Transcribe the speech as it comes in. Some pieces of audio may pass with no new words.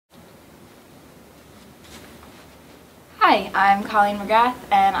Hi, I'm Colleen McGrath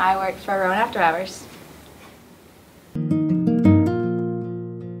and I work for Rowan After Hours.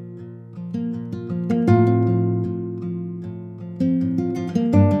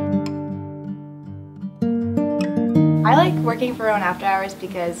 I like working for Rowan After Hours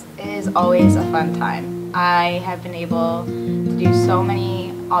because it is always a fun time. I have been able to do so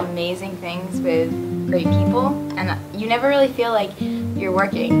many amazing things with great people, and you never really feel like you're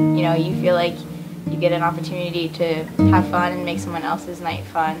working. You know, you feel like you get an opportunity to have fun and make someone else's night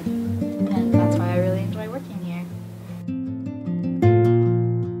fun, and that's why I really enjoy working here.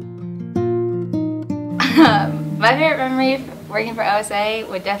 My favorite memory working for OSA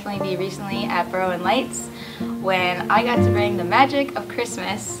would definitely be recently at Rowan Lights, when I got to bring the magic of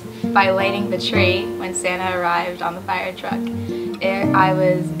Christmas by lighting the tree when Santa arrived on the fire truck. I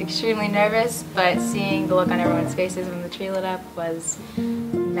was extremely nervous, but seeing the look on everyone's faces when the tree lit up was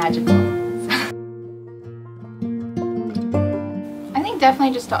magical. I think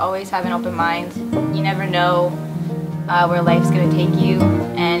definitely just to always have an open mind. You never know where life's going to take you,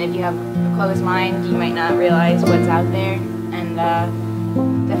 and if you have a closed mind, you might not realize what's out there, and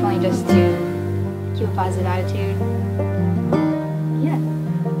definitely just to keep a positive attitude.